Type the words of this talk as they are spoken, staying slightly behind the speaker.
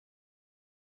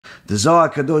The Zohar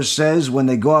HaKadosh says when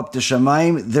they go up to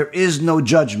Shamayim, there is no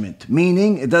judgment.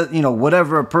 Meaning, it does,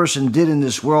 whatever a person did in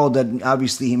this world, that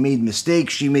obviously he made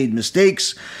mistakes, she made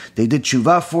mistakes, they did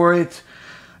TESHUVA for it.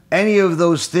 Any of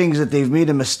those things that they've made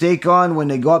a mistake on, when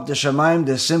they go up to Shamayim,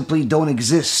 they simply don't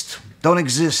exist. Don't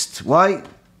exist. Why?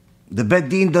 The Bet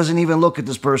Din doesn't even look at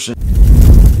this person.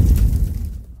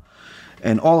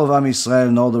 And all of Am Yisrael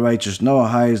and all the righteous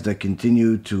Noahis that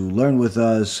continue to learn with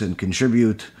us and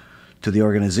contribute to the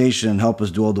organization and help us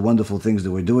do all the wonderful things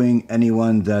that we're doing.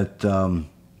 Anyone that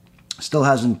still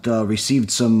hasn't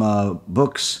received some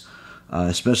books,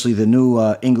 especially the new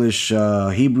English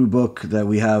Hebrew book that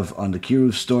we have on the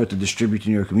KIRUV store to distribute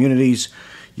in your communities,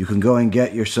 you can go and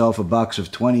get yourself a box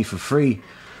of 20 for free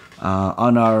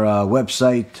on our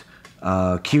website,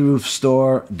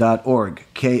 KIRUVstore.org,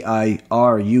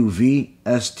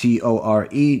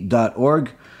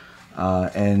 KIRUVstore.org.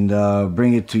 And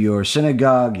bring it to your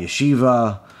synagogue,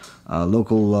 yeshiva,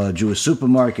 local Jewish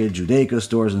supermarket, Judaica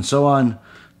stores, and so on.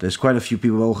 There's quite a few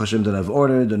people, Baruch Hashem, that have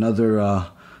ordered. Another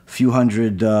few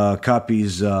hundred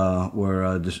copies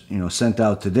were sent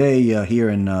out today here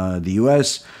in the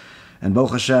U.S. And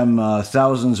Baruch Hashem,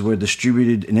 thousands were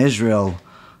distributed in Israel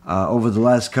over the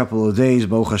last couple of days,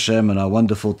 Baruch Hashem, and a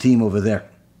wonderful team over there.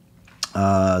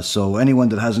 So anyone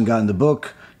that hasn't gotten the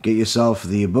book, get yourself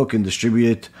the book and distribute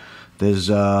it. There's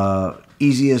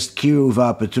easiest KIRUV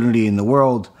opportunity in the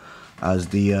world, as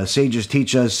the sages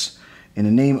teach us, in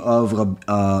the name of Rabbi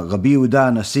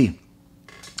Yehudah HaNasi.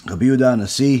 Rabbi Yehudah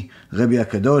HaNasi, Rebbe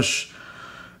HaKadosh,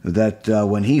 that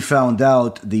when he found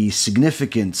out the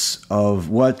significance of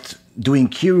what doing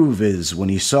KIRUV is, when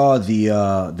he saw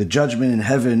the judgment in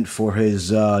heaven for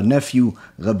his nephew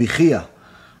Rabbi Chia,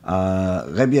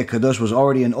 Rebbe HaKadosh was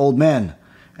already an old man,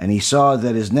 and he saw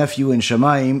that his nephew in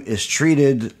Shamayim is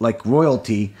treated like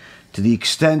royalty, to the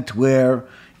extent where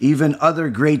even other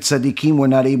great tzaddikim were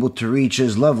not able to reach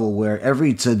his level, where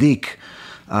every tzaddik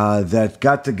that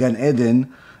got to Gan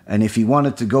Eden, and if he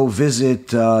wanted to go visit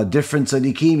different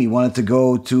tzaddikim, he wanted to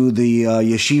go to the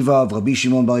yeshiva of Rabbi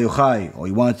Shimon Bar Yochai, or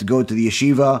he wanted to go to the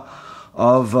yeshiva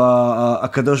of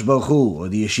HaKadosh Baruch Hu, or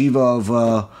the yeshiva of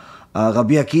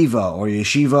Rabbi Akiva, or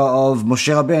yeshiva of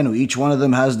Moshe Rabbeinu. Each one of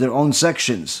them has their own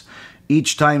sections.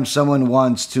 Each time someone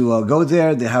wants to go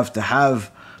there, they have to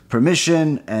have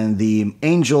permission, and the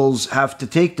angels have to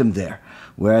take them there.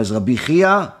 Whereas Rabbi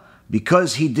Chia,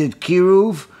 because he did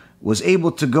KIRUV, was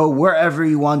able to go wherever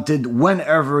he wanted,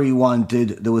 whenever he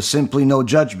wanted. There was simply no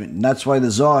judgment. And that's why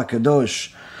the Zohar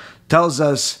HaKadosh tells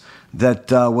us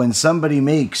that when somebody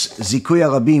makes Zikuy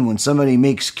Rabim, when somebody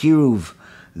makes KIRUV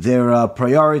their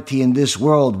priority in this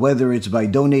world, whether it's by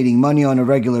donating money on a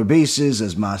regular basis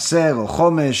as Maaser or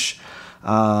Chomesh,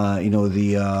 or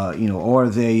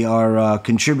they are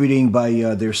contributing by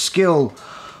their skill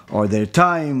or their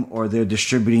time, or they're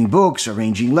distributing books,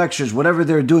 arranging lectures, whatever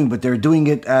they're doing, but they're doing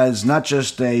it as not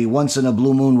just a once in a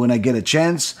blue moon when I get a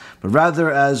chance, but rather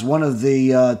as one of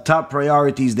the top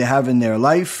priorities they have in their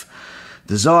life.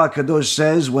 The Zohar HaKadosh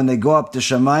says when they go up to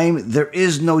Shamayim, there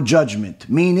is no judgment.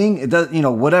 Meaning, it does,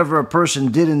 whatever a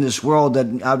person did in this world,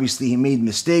 that obviously he made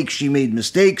mistakes, she made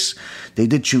mistakes, they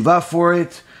did TESHUVA for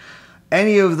it.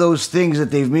 Any of those things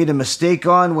that they've made a mistake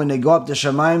on, when they go up to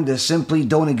Shamayim, they simply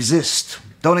don't exist.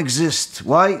 Don't exist.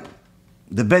 Why?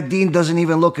 The Bet Din doesn't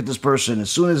even look at this person.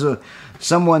 As soon as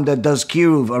someone that does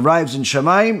KIRUV arrives in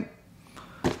Shamayim,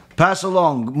 pass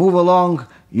along, move along.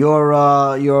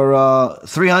 Your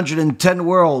 310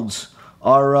 worlds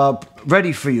are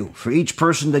ready for you. For each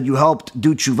person that you helped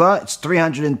do TESHUVA, it's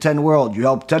 310 worlds. You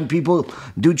helped 10 people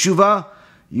do TESHUVA,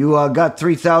 you got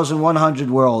 3,100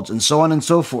 worlds, and so on and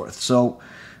so forth. So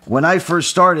when I first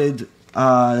started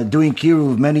doing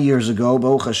KIRUV many years ago,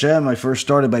 Baruch Hashem, I first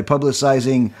started by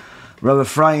publicizing Rabbi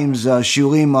Ephraim's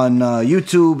shiurim on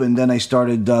YouTube, and then I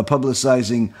started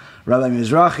publicizing Rabbi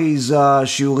Mizrahi's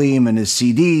shiurim and his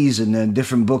CDs, and then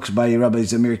different books by Rabbi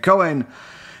Zamir Cohen.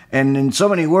 And in so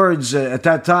many words, at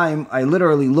that time, I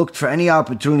literally looked for any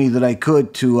opportunity that I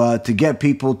could to get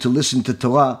people to listen to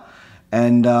Torah.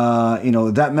 And,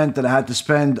 that meant that I had to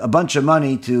spend a bunch of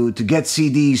money to get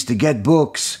CDs, to get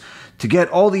books, to get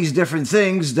all these different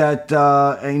things that,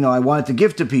 I wanted to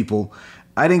give to people.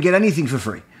 I didn't get anything for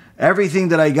free. Everything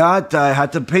that I got, I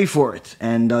had to pay for it.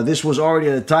 And this was already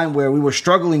at a time where we were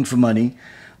struggling for money.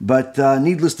 But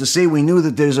needless to say, we knew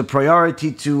that there's a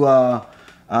priority to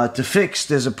fix.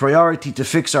 There's a priority to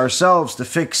fix ourselves, to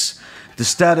fix the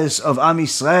status of Am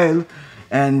Yisrael.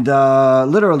 And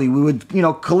literally, we would,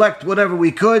 collect whatever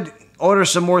we could, order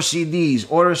some more CDs,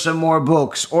 order some more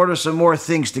books, order some more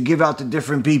things to give out to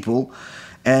different people.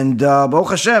 And Baruch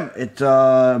Hashem, it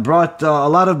brought a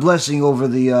lot of blessing over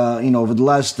the over the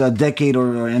last decade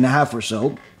and a half or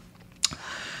so.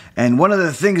 And one of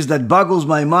the things that boggles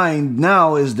my mind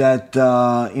now is that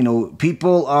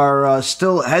people are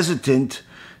still hesitant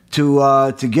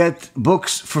to get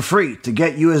books for free, to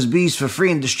get USBs for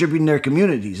free and distribute in their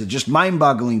communities. It's just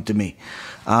mind-boggling to me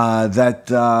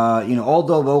that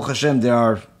although Baruch Hashem there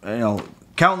are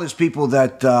countless people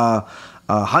that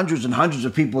hundreds and hundreds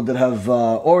of people that have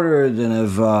ordered and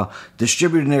have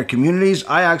distributed in their communities.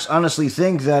 I honestly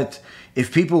think that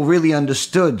if people really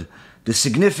understood the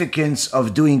significance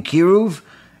of doing KIRUV,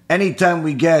 anytime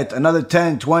we get another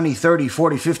 10, 20, 30,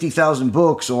 40, 50,000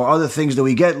 books or other things that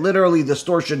we get, literally the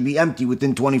store should be empty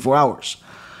within 24 hours.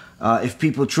 If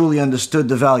people truly understood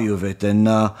the value of it. And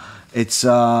it's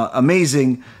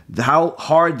amazing how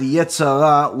hard the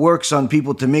yetzer works on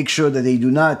people to make sure that they do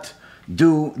not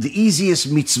do the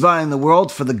easiest mitzvah in the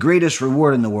world for the greatest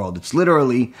reward in the world. It's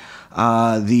literally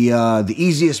the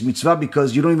easiest mitzvah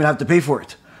because you don't even have to pay for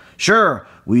it. Sure,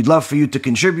 we'd love for you to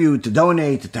contribute, to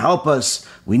donate, to help us.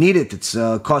 We need it. It's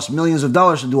costs millions of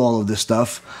dollars to do all of this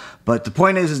stuff. But the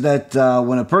point is that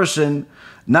when a person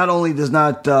not only does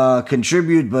not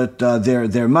contribute, but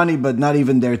their money, but not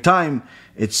even their time,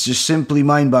 it's just simply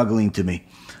mind-boggling to me.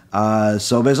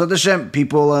 So Be'ezrat Hashem,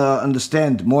 people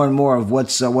understand more and more of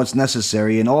what's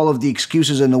necessary, and all of the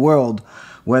excuses in the world,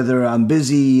 whether I'm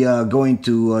busy going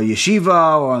to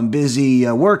yeshiva, or I'm busy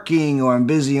working, or I'm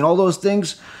busy, and all those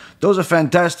things, those are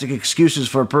fantastic excuses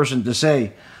for a person to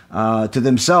say to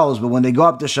themselves. But when they go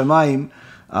up to Shamayim,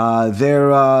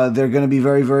 they're going to be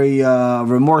very, very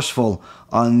remorseful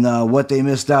on what they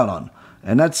missed out on.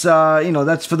 And that's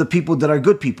that's for the people that are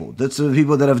good people. That's for the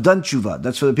people that have done tshuva.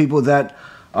 That's for the people that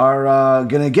are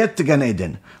going to get to Gan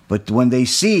Eden. But when they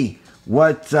see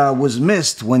what was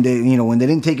missed, when they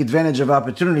didn't take advantage of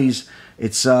opportunities,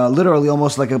 it's literally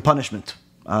almost like a punishment,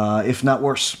 if not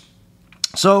worse.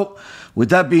 So, with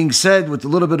that being said, with a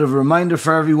little bit of a reminder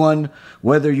for everyone,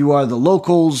 whether you are the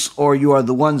locals or you are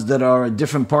the ones that are in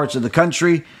different parts of the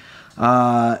country,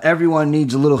 everyone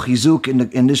needs a little chizuk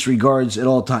in this regards at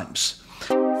all times.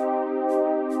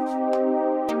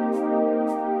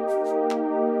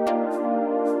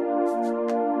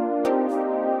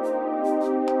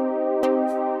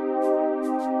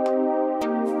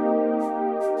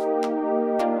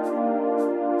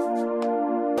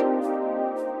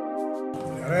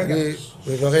 אני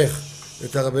מברך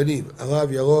את הרבנים,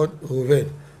 הרב ירון ראובן,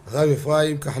 הרב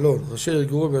אפרים כחלון, ראשי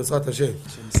ארגון בעזרת השם,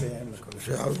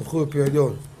 שהלכו בפי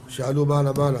עליון, שעלו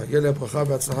מעלה מעלה, יהיה להם ברכה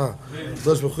והצלחה,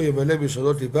 הקדוש ברוך הוא ימלא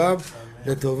בישועות ליבם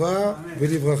לטובה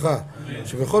ולברכה,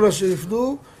 שבכל מה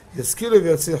שיפנו ישכילו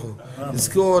ויצליחו,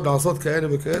 יזכו עוד לעשות כאלה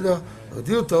וכאלה,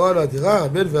 הודיעו תורה לאדירה,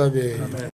 אמן ואמן.